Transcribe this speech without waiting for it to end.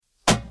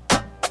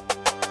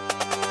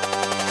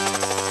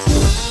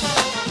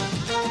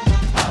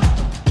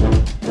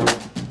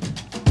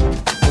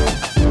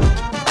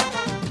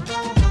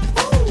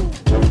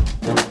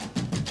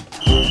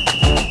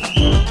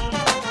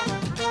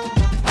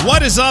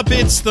is up?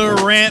 It's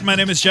The Rant. My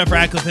name is Jeff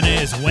Ratcliffe, and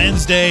it is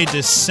Wednesday,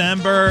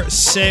 December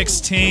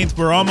 16th.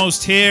 We're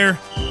almost here.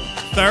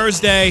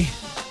 Thursday,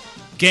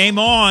 game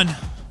on.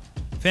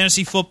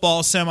 Fantasy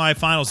football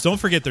semifinals. Don't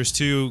forget there's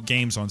 2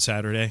 games on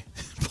Saturday.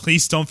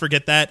 Please don't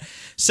forget that.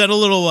 Set a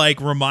little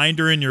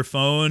reminder in your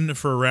phone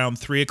for around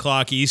 3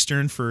 o'clock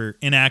Eastern for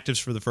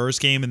inactives for the first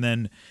game, and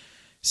then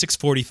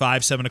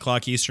 6:45, 7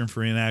 o'clock Eastern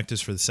for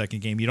inactives for the second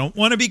game. You don't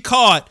want to be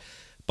caught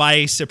by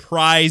a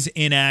surprise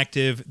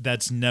inactive.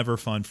 That's never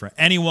fun for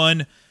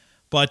anyone.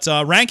 But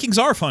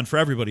rankings are fun for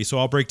everybody. So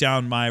I'll break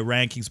down my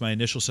rankings, my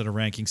initial set of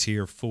rankings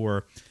here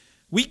for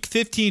Week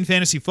 15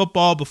 Fantasy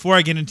Football. Before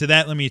I get into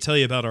that, let me tell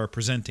you about our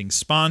presenting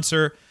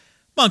sponsor,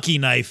 Monkey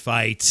Knife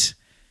Fight.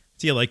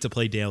 Do you like to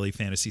play daily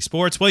fantasy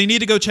sports? Well, you need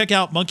to go check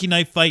out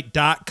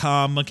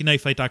monkeyknifefight.com.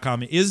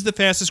 Monkeyknifefight.com is the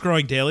fastest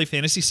growing daily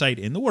fantasy site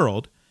in the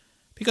world,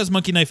 because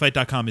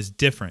monkeyknifefight.com is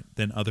different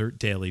than other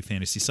daily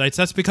fantasy sites.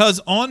 That's because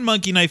on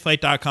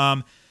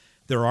monkeyknifefight.com,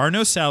 there are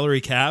no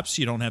salary caps.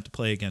 You don't have to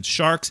play against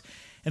sharks.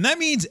 And that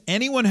means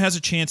anyone has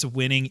a chance of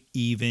winning,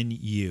 even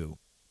you.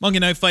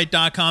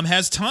 monkeyknifefight.com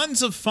has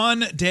tons of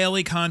fun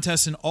daily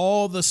contests in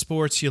all the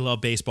sports you love: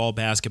 baseball,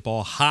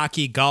 basketball,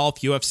 hockey, golf,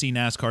 UFC,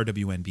 NASCAR,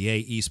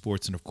 WNBA,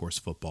 esports, and of course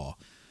football.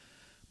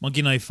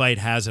 Monkey Knife Fight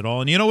has it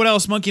all. And you know what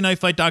else?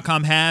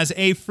 monkeyknifefight.com has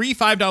a free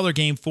 $5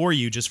 game for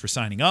you just for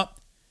signing up.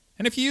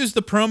 And if you use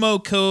the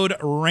promo code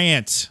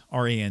RANT,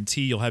 R-A-N-T,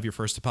 you'll have your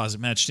first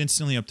deposit matched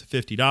instantly up to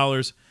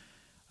 $50.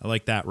 I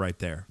like that right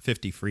there,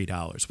 $50 free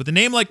dollars. With a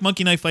name like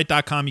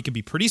monkeyknifefight.com, you can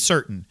be pretty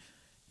certain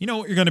you know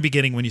what you're going to be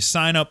getting when you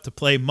sign up to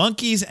play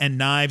monkeys and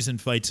knives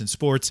and fights and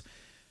sports.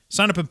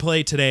 Sign up and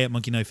play today at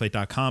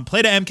monkeyknifefight.com.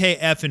 Play to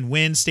MKF and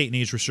win. State and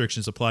age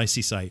restrictions apply.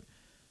 See site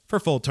for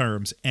full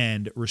terms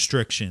and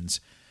restrictions.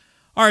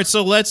 All right,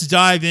 so let's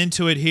dive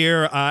into it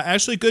here.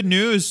 Actually, good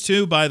news,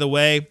 too, by the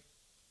way.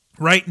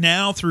 Right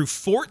now, through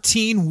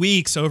 14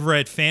 weeks over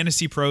at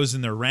Fantasy Pros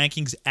in their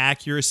rankings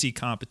accuracy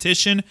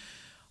competition,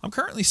 I'm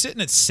currently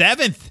sitting at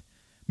 7th.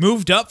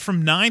 Moved up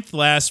from 9th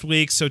last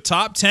week, so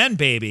top 10,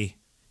 baby.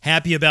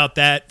 Happy about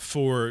that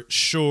for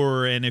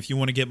sure. And if you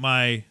want to get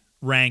my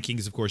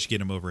rankings, of course, you get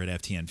them over at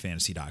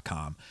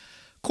ftnfantasy.com.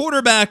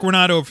 Quarterback, we're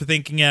not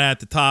overthinking it at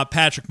the top.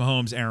 Patrick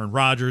Mahomes, Aaron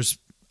Rodgers.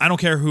 I don't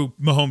care who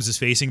Mahomes is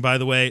facing, by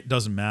the way. It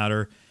doesn't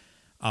matter.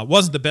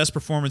 Wasn't the best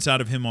performance out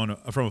of him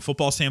from a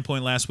football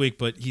standpoint last week,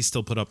 but he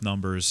still put up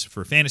numbers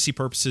for fantasy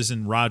purposes,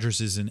 and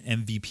Rodgers is an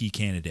MVP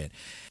candidate.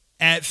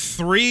 At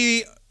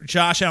 3,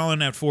 Josh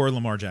Allen. At 4,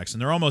 Lamar Jackson.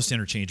 They're almost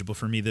interchangeable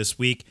for me this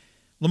week.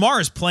 Lamar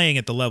is playing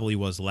at the level he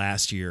was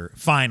last year,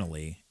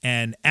 finally.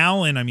 And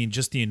Allen, I mean,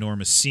 just the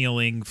enormous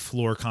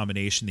ceiling-floor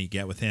combination that you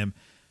get with him.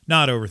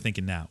 Not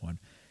overthinking that one.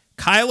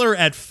 Kyler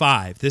at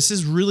 5. This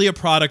is really a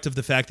product of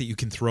the fact that you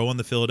can throw on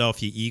the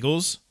Philadelphia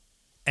Eagles.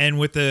 And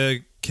with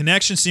the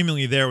connection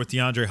seemingly there with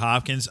DeAndre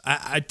Hopkins,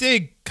 I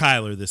dig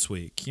Kyler this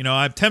week. You know,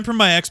 I've tempered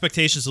my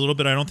expectations a little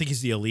bit. I don't think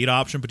he's the elite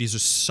option, but he's a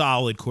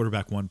solid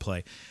quarterback one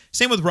play.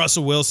 Same with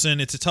Russell Wilson.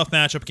 It's a tough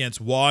matchup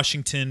against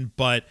Washington,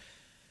 but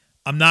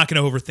I'm not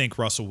going to overthink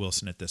Russell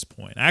Wilson at this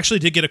point. I actually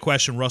did get a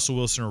question, Russell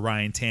Wilson or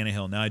Ryan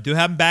Tannehill. Now, I do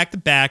have them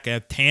back-to-back. I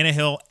have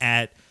Tannehill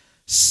at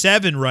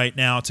 7 right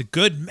now. It's a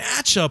good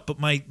matchup, but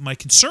my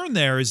concern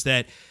there is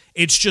that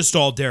it's just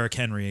all Derrick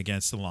Henry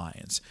against the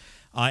Lions.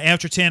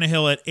 After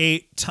Tannehill at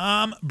 8,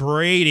 Tom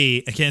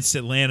Brady against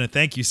Atlanta.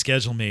 Thank you,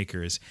 schedule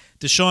makers.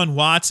 Deshaun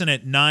Watson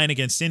at 9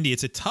 against Indy.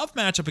 It's a tough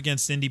matchup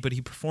against Indy, but he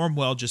performed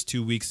well just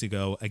 2 weeks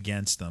ago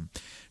against them.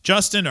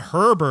 Justin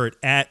Herbert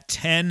at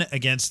 10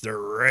 against the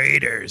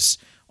Raiders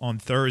on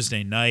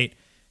Thursday night.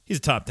 He's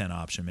a top 10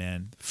 option,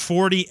 man.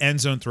 40 end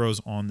zone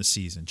throws on the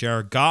season.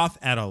 Jared Goff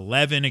at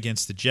 11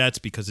 against the Jets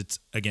because it's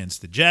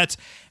against the Jets.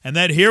 And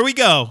then here we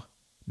go.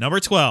 Number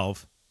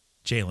 12.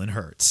 Jalen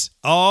Hurts.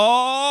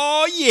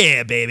 Oh,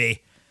 yeah,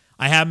 baby.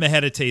 I have him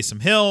ahead of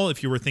Taysom Hill.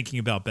 If you were thinking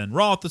about Ben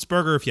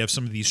Roethlisberger, if you have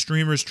some of these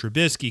streamers,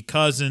 Trubisky,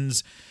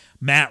 Cousins,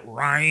 Matt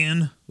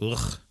Ryan,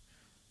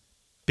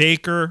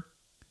 Baker,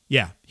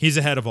 yeah, he's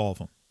ahead of all of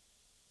them.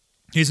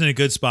 He's in a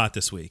good spot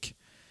this week.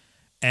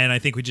 And I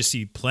think we just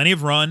see plenty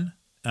of run.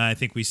 I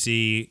think we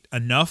see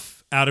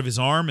enough out of his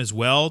arm as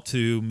well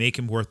to make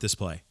him worth this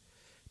play.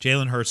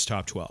 Jalen Hurts,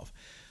 top 12.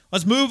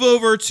 Let's move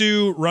over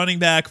to running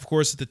back. Of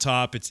course, at the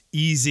top, it's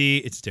easy.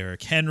 It's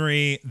Derrick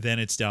Henry. Then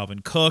it's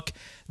Dalvin Cook.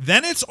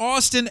 Then it's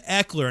Austin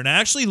Eckler. And I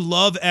actually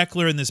love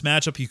Eckler in this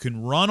matchup. You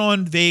can run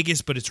on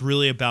Vegas, but it's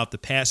really about the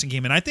passing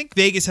game. And I think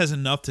Vegas has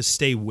enough to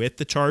stay with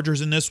the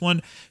Chargers in this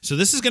one. So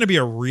this is going to be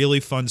a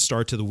really fun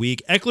start to the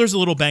week. Eckler's a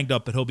little banged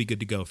up, but he'll be good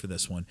to go for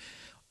this one.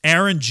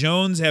 Aaron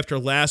Jones, after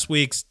last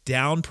week's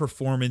down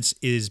performance,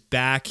 is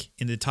back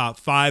in the top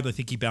 5. I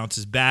think he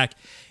bounces back.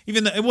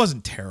 Even though it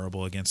wasn't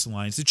terrible against the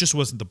Lions. It just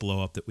wasn't the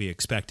blow-up that we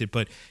expected.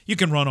 But you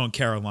can run on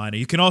Carolina.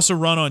 You can also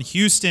run on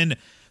Houston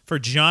for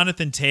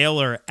Jonathan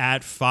Taylor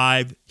at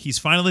 5. He's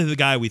finally the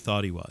guy we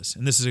thought he was.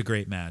 And this is a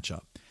great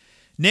matchup.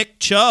 Nick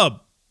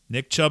Chubb.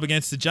 Nick Chubb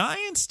against the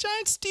Giants.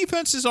 Giants'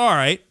 defense is all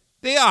right.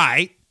 They all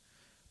right.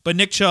 But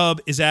Nick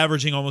Chubb is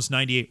averaging almost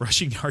 98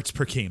 rushing yards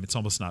per game. It's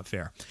almost not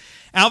fair.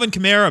 Alvin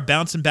Kamara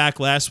bouncing back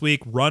last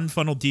week, run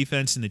funnel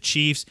defense in the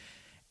Chiefs,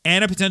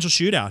 and a potential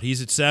shootout.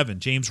 He's at 7.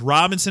 James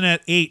Robinson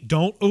at 8.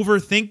 Don't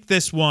overthink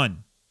this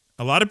one.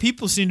 A lot of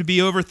people seem to be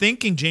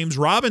overthinking James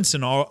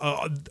Robinson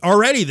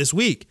already this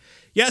week.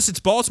 Yes, it's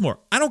Baltimore.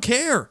 I don't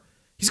care.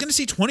 He's going to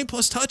see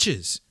 20-plus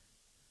touches.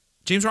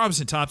 James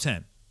Robinson, top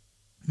 10.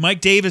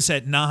 Mike Davis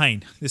at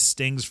 9. This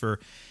stings for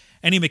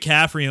any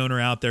McCaffrey owner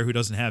out there who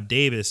doesn't have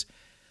Davis.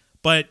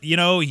 But,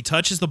 he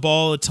touches the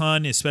ball a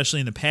ton,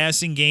 especially in the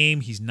passing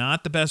game. He's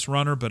not the best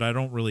runner, but I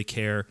don't really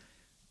care.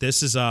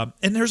 This is and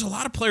there's a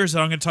lot of players that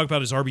I'm going to talk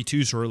about as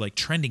RB2s who are like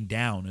trending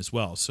down as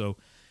well. So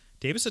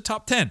Davis at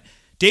top 10.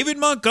 David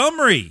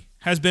Montgomery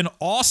has been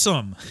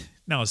awesome.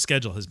 Now his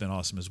schedule has been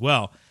awesome as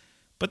well.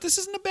 But this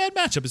isn't a bad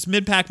matchup. It's a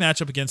mid-pack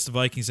matchup against the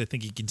Vikings. I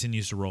think he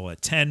continues to roll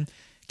at 10.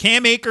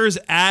 Cam Akers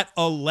at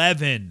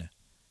 11.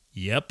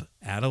 Yep,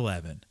 at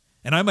 11.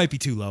 And I might be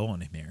too low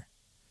on him here.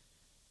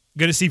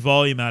 Going to see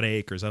volume out of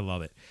Akers. I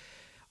love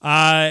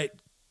it.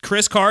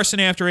 Chris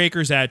Carson after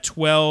Akers at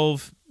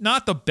 12.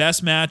 Not the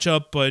best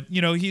matchup, but,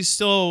 he's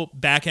still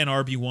back-end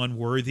RB1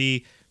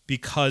 worthy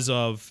because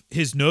of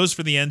his nose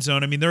for the end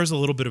zone. I mean, there's a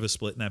little bit of a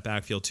split in that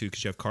backfield, too,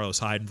 because you have Carlos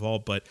Hyde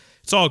involved, but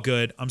it's all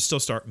good. I'm still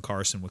starting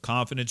Carson with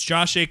confidence.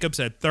 Josh Jacobs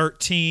at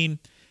 13.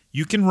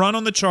 You can run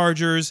on the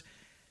Chargers.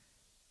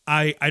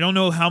 I don't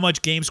know how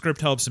much game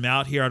script helps him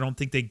out here. I don't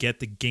think they get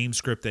the game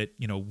script that,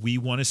 we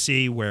want to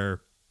see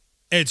where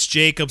it's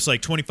Jacobs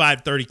like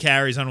 25, 30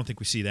 carries. I don't think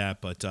we see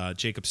that, but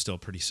Jacobs still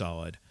pretty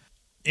solid.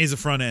 He's a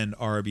front-end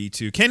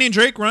RB2. Kenyon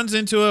Drake runs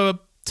into a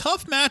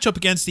tough matchup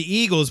against the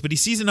Eagles, but he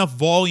sees enough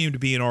volume to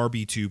be an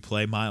RB2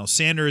 play. Miles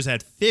Sanders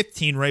at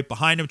 15 right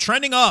behind him,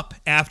 trending up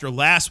after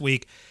last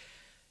week.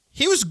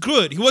 He was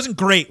good. He wasn't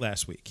great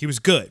last week. He was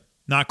good.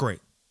 Not great,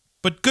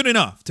 but good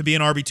enough to be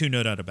an RB2,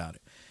 no doubt about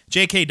it.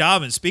 J.K.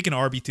 Dobbins, speaking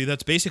of RB2,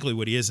 that's basically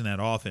what he is in that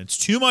offense.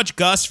 Too much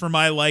Gus for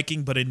my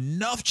liking, but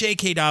enough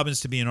J.K.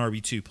 Dobbins to be an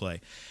RB2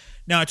 play.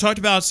 Now, I talked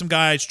about some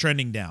guys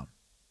trending down.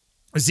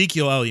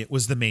 Ezekiel Elliott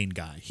was the main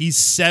guy. He's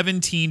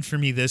 17 for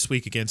me this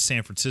week against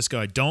San Francisco.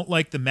 I don't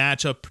like the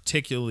matchup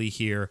particularly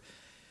here,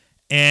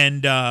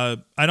 and I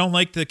don't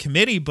like the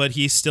committee, but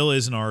he still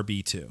is an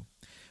RB2.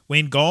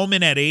 Wayne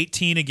Gallman at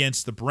 18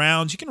 against the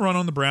Browns. You can run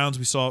on the Browns.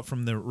 We saw it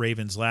from the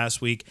Ravens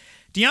last week.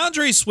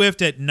 DeAndre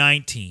Swift at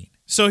 19.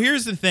 So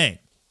here's the thing.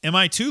 Am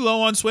I too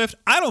low on Swift?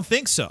 I don't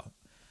think so.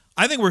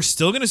 I think we're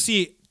still going to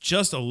see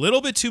just a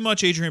little bit too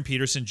much Adrian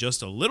Peterson,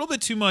 just a little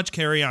bit too much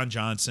Kerryon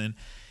Johnson,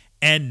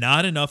 and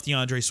not enough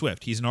DeAndre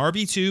Swift. He's an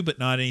RB2, but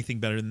not anything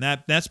better than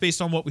that. That's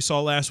based on what we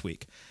saw last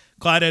week.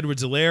 Clyde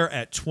Edwards-Helaire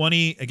at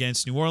 20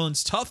 against New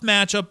Orleans. Tough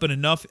matchup, but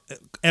enough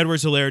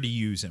Edwards-Helaire to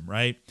use him,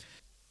 right?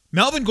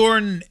 Melvin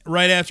Gordon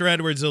right after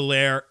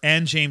Edwards-Helaire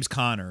and James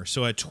Conner,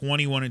 so at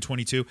 21 and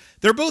 22.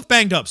 They're both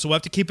banged up, so we'll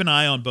have to keep an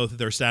eye on both of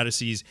their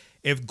statuses.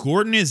 If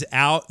Gordon is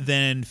out,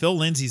 then Phil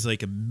Lindsay's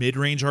like a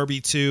mid-range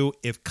RB2.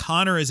 If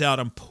Conner is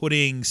out, I'm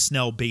putting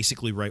Snell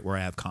basically right where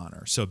I have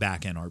Conner, so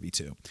back-end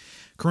RB2.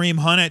 Kareem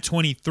Hunt at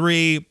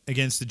 23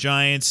 against the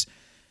Giants.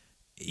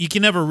 You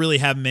can never really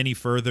have him any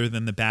further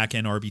than the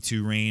back-end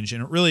RB2 range,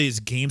 and it really is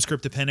game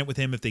script dependent with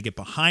him. If they get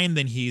behind,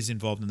 then he's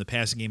involved in the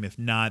passing game. If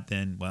not,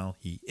 then, well,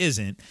 he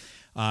isn't.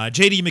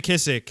 J.D.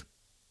 McKissick,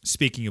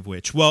 speaking of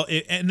which,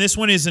 and this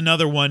one is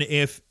another one.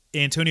 If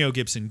Antonio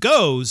Gibson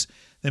goes,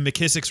 then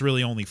McKissick's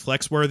really only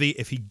flex-worthy.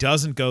 If he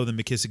doesn't go, then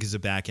McKissick is a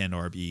back-end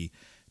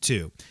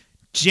RB2.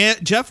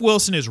 Jeff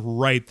Wilson is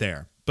right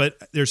there.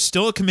 But there's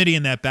still a committee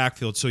in that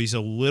backfield, so he's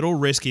a little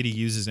risky to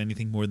use as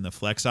anything more than the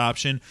flex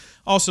option.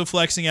 Also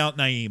flexing out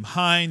Nyheim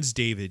Hines,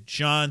 David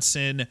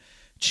Johnson,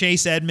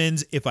 Chase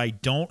Edmonds. If I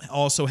don't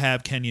also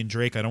have Kenyon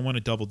Drake, I don't want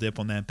to double dip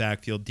on that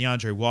backfield.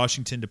 DeAndre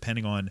Washington,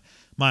 depending on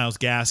Myles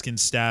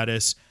Gaskin's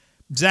status.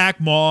 Zach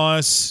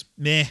Moss,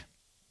 meh.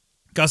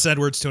 Gus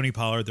Edwards, Tony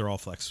Pollard, they're all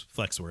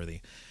flex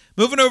worthy.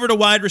 Moving over to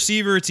wide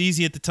receiver, it's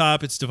easy at the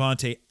top. It's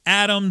Devontae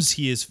Adams.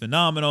 He is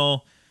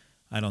phenomenal.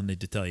 I don't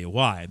need to tell you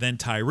why. Then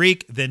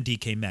Tyreek, then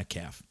DK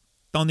Metcalf.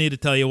 Don't need to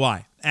tell you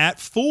why. At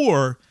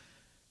 4,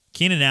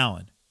 Keenan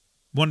Allen.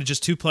 One of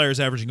just 2 players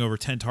averaging over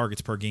 10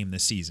 targets per game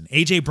this season.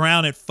 A.J.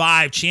 Brown at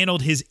 5.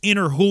 Channeled his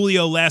inner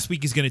Julio last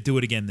week. He's going to do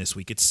it again this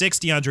week. At 6,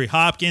 DeAndre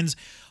Hopkins.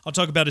 I'll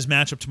talk about his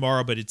matchup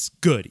tomorrow, but it's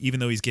good, even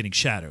though he's getting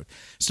shadowed.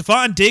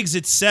 Stephon Diggs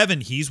at 7.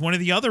 He's one of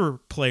the other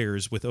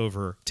players with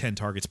over 10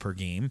 targets per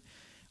game.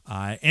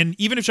 And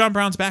even if John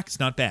Brown's back, it's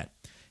not bad.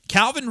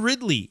 Calvin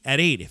Ridley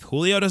at 8. If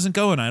Julio doesn't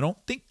go, and I don't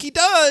think he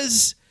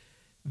does,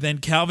 then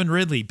Calvin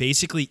Ridley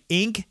basically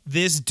ink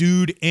this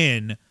dude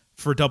in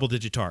for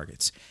double-digit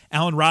targets.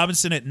 Allen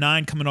Robinson at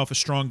 9, coming off a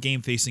strong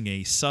game facing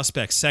a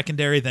suspect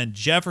secondary. Then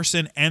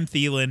Jefferson and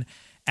Thielen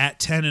at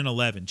 10 and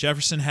 11.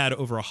 Jefferson had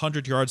over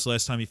 100 yards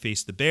last time he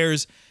faced the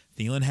Bears.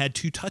 Thielen had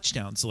 2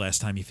 touchdowns the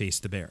last time he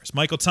faced the Bears.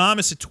 Michael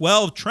Thomas at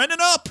 12, trending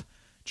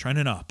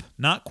up.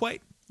 Not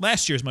quite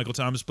last year's Michael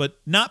Thomas, but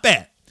not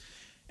bad.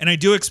 And I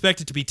do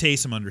expect it to be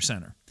Taysom under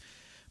center.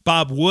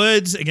 Bob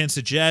Woods against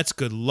the Jets,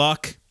 good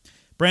luck.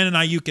 Brandon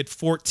Ayuk at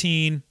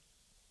 14.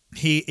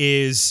 He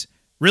is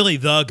really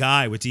the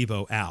guy with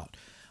Debo out.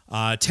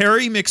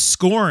 Terry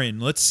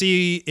McScorin, let's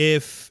see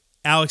if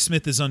Alex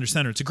Smith is under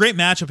center. It's a great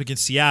matchup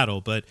against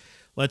Seattle, but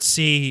let's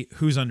see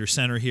who's under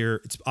center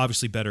here. It's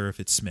obviously better if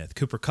it's Smith.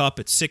 Cooper Kupp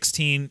at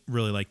 16.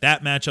 Really like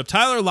that matchup.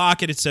 Tyler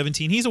Lockett at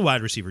 17. He's a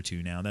wide receiver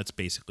too now. That's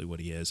basically what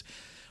he is.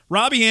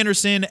 Robbie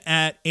Anderson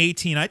at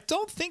 18. I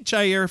don't think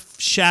Jair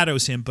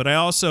shadows him, but I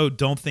also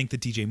don't think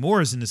that DJ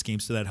Moore is in this game,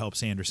 so that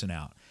helps Anderson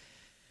out.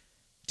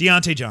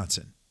 Deontay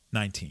Johnson,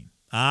 19.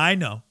 I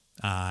know.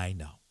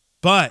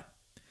 But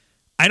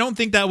I don't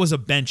think that was a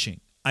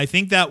benching. I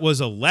think that was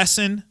a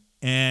lesson,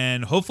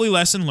 and hopefully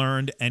lesson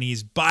learned, and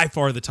he's by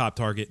far the top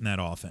target in that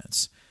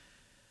offense.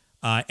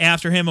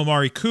 After him,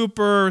 Amari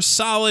Cooper,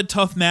 solid,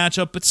 tough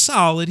matchup, but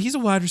solid. He's a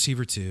wide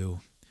receiver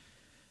too.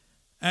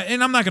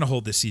 And I'm not going to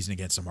hold this season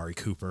against Amari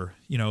Cooper.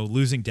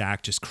 Losing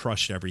Dak just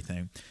crushed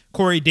everything.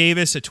 Corey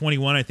Davis at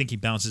 21. I think he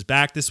bounces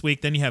back this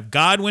week. Then you have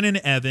Godwin and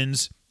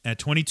Evans at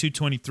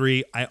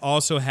 22-23. I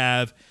also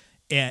have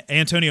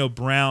Antonio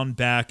Brown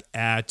back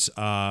at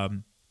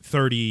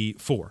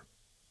 34.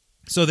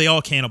 So they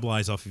all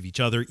cannibalize off of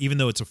each other, even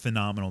though it's a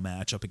phenomenal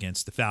matchup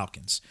against the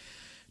Falcons.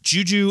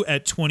 Juju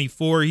at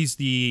 24. He's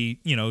the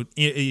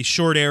a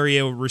short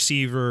area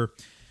receiver.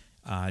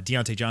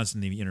 Deontay Johnson,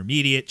 the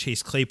intermediate.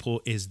 Chase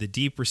Claypool is the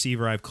deep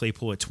receiver. I have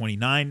Claypool at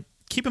 29.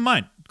 Keep in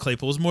mind,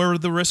 Claypool is more of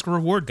the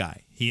risk-reward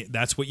guy.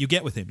 That's what you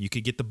get with him. You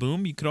could get the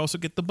boom. You could also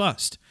get the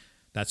bust.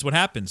 That's what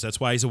happens. That's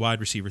why he's a wide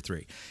receiver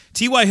 3.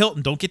 T.Y.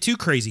 Hilton, don't get too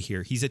crazy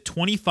here. He's at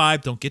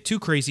 25. Don't get too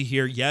crazy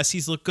here. Yes,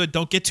 he's looked good.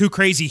 Don't get too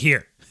crazy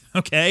here.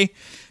 Okay?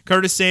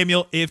 Curtis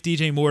Samuel, if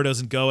DJ Moore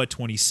doesn't go, at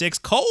 26.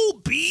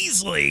 Cole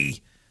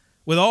Beasley,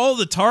 with all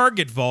the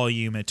target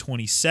volume, at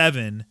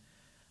 27.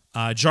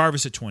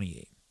 Jarvis at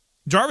 28.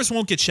 Jarvis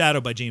won't get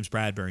shadowed by James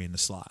Bradbury in the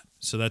slot,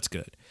 so that's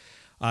good.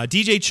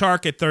 DJ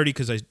Chark at 30,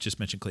 because I just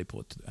mentioned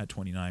Claypool at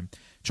 29.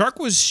 Chark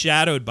was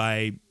shadowed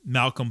by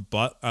Malcolm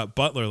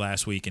Butler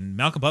last week, and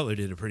Malcolm Butler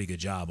did a pretty good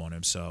job on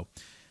him, so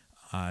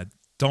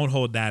don't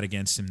hold that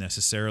against him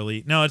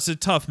necessarily. No, it's a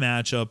tough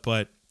matchup,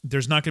 but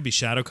there's not going to be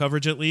shadow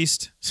coverage at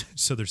least,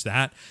 so there's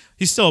that.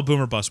 He's still a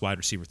boomer bust wide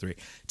receiver 3.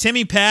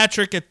 Timmy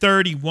Patrick at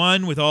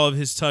 31 with all of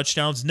his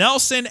touchdowns.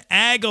 Nelson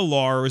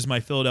Aguilar, as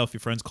my Philadelphia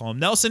friends call him.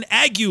 Nelson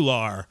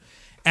Aguilar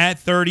at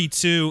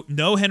 32.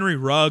 No Henry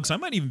Ruggs. I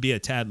might even be a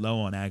tad low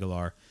on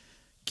Aguilar,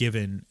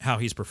 given how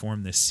he's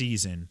performed this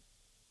season.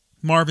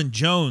 Marvin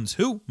Jones.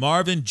 Who?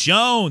 Marvin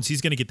Jones.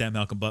 He's going to get that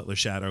Malcolm Butler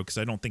shadow because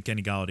I don't think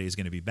Kenny Golladay is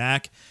going to be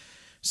back.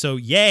 So,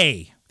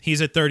 yay. He's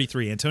at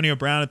 33. Antonio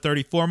Brown at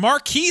 34.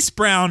 Marquise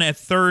Brown at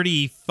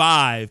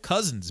 35.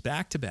 Cousins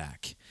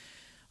back-to-back.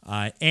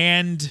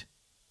 And,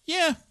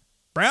 yeah,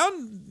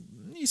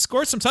 Brown, he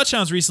scored some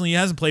touchdowns recently. He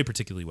hasn't played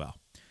particularly well.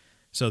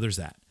 So there's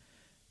that.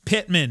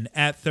 Pittman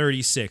at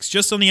 36.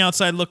 Just on the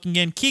outside looking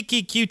in.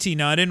 Kiki QT.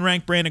 Now, I didn't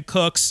rank Brandon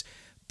Cooks,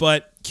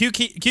 but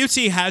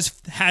QT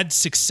has had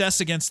success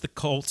against the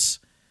Colts,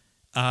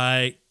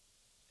 and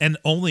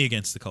only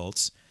against the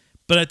Colts.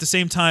 But at the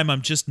same time,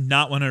 I'm just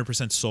not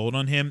 100% sold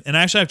on him. And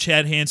I actually have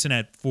Chad Hansen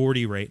at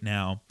 40 right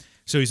now.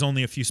 So he's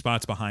only a few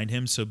spots behind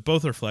him. So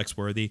both are flex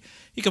worthy.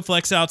 You can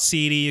flex out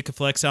CeeDee. You can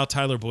flex out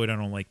Tyler Boyd. I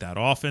don't like that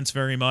offense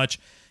very much.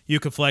 You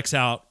can flex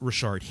out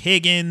Rashard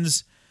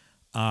Higgins.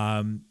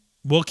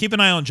 We'll keep an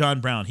eye on John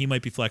Brown. He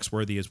might be flex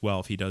worthy as well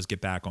if he does get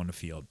back on the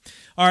field.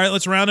 All right,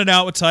 let's round it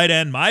out with tight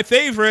end. My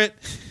favorite.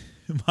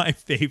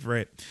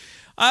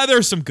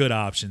 There's some good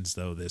options,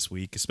 though, this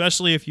week,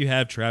 especially if you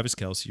have Travis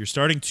Kelce. You're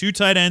starting 2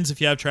 tight ends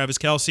if you have Travis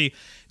Kelce.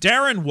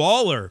 Darren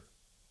Waller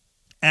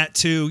at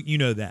 2, you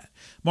know that.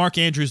 Mark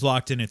Andrews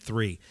locked in at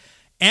 3.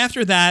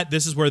 After that,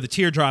 this is where the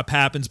teardrop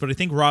happens, but I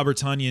think Robert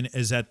Tonyan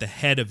is at the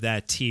head of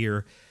that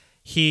tier.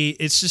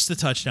 It's just the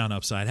touchdown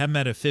upside. Have him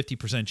at a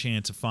 50%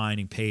 chance of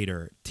finding pay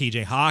dirt.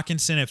 TJ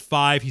Hawkinson at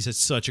 5. He's had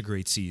such a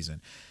great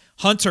season.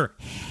 Hunter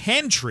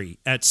Henry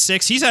at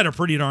 6. He's had a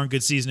pretty darn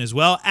good season as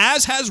well,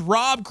 as has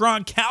Rob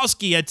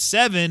Gronkowski at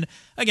 7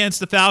 against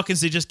the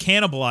Falcons. They just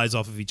cannibalize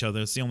off of each other.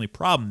 That's the only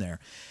problem there.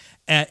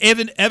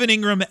 Evan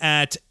Ingram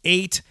at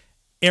 8.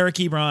 Eric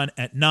Ebron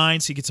at 9.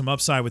 So you get some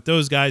upside with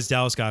those guys.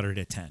 Dallas Goedert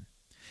at 10.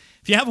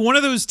 If you have one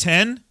of those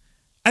 10,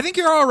 I think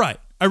you're all right.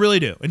 I really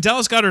do. And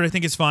Dallas Goedert, I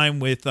think, is fine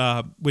with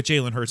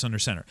Jalen Hurts under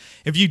center.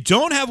 If you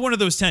don't have one of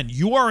those 10,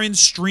 you are in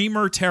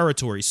streamer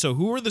territory. So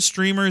who are the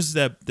streamers,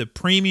 the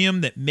premium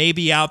that may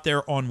be out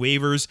there on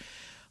waivers?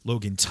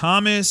 Logan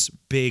Thomas,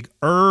 Big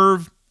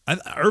Irv.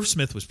 Irv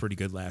Smith was pretty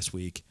good last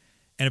week.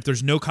 And if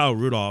there's no Kyle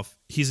Rudolph,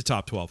 he's a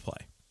top 12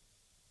 play.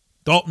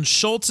 Dalton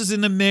Schultz is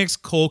in the mix.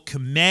 Cole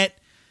Kmet.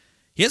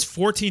 He has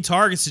 14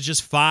 targets to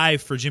just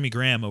 5 for Jimmy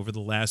Graham over the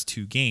last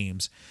 2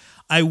 games.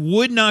 I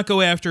would not go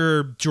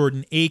after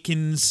Jordan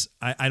Akins.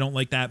 I don't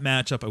like that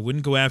matchup. I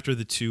wouldn't go after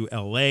the 2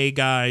 LA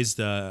guys,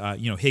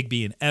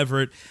 Higbee and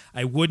Everett.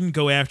 I wouldn't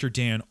go after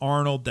Dan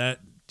Arnold. That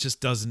just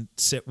doesn't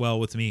sit well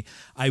with me.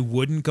 I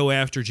wouldn't go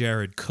after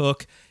Jared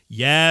Cook.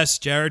 Yes,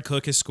 Jared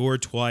Cook has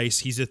scored twice.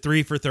 He's a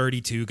 3 for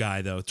 32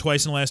 guy, though.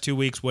 Twice in the last 2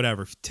 weeks,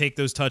 whatever. Take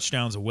those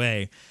touchdowns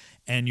away,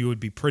 and you would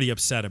be pretty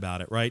upset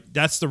about it, right?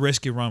 That's the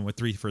risk you run with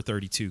 3 for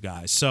 32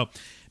 guys. So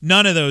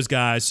none of those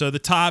guys. So the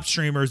top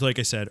streamers, like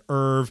I said,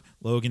 Irv,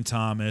 Logan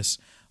Thomas,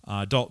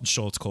 Dalton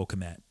Schultz, Cole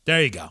Kmet.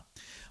 There you go.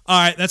 All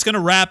right, that's going to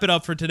wrap it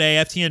up for today.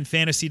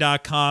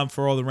 FTNFantasy.com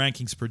for all the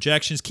rankings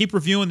projections. Keep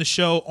reviewing the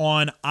show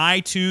on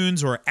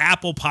iTunes or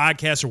Apple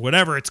Podcasts or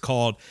whatever it's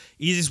called.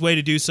 Easiest way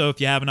to do so if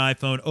you have an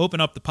iPhone,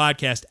 open up the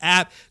podcast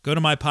app, go to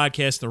my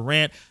podcast, The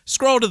Rant,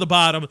 scroll to the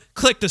bottom,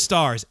 click the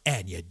stars,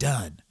 and you're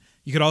done.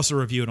 You could also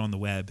review it on the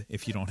web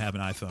if you don't have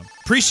an iPhone.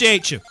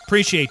 Appreciate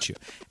you.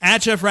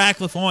 At Jeff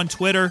Ratcliffe on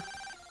Twitter,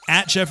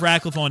 at Jeff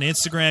Ratcliffe on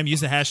Instagram.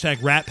 Use the hashtag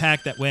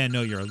RatPack. That way I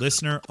know you're a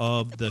listener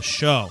of the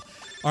show.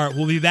 All right,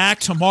 we'll be back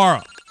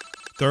tomorrow.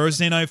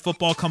 Thursday Night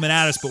Football coming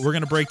at us, but we're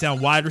going to break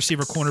down wide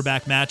receiver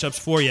cornerback matchups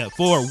for you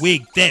for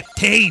Week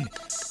 15.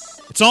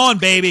 It's on,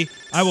 baby.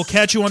 I will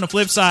catch you on the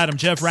flip side. I'm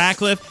Jeff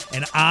Ratcliffe,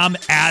 and I'm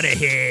out of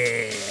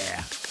here.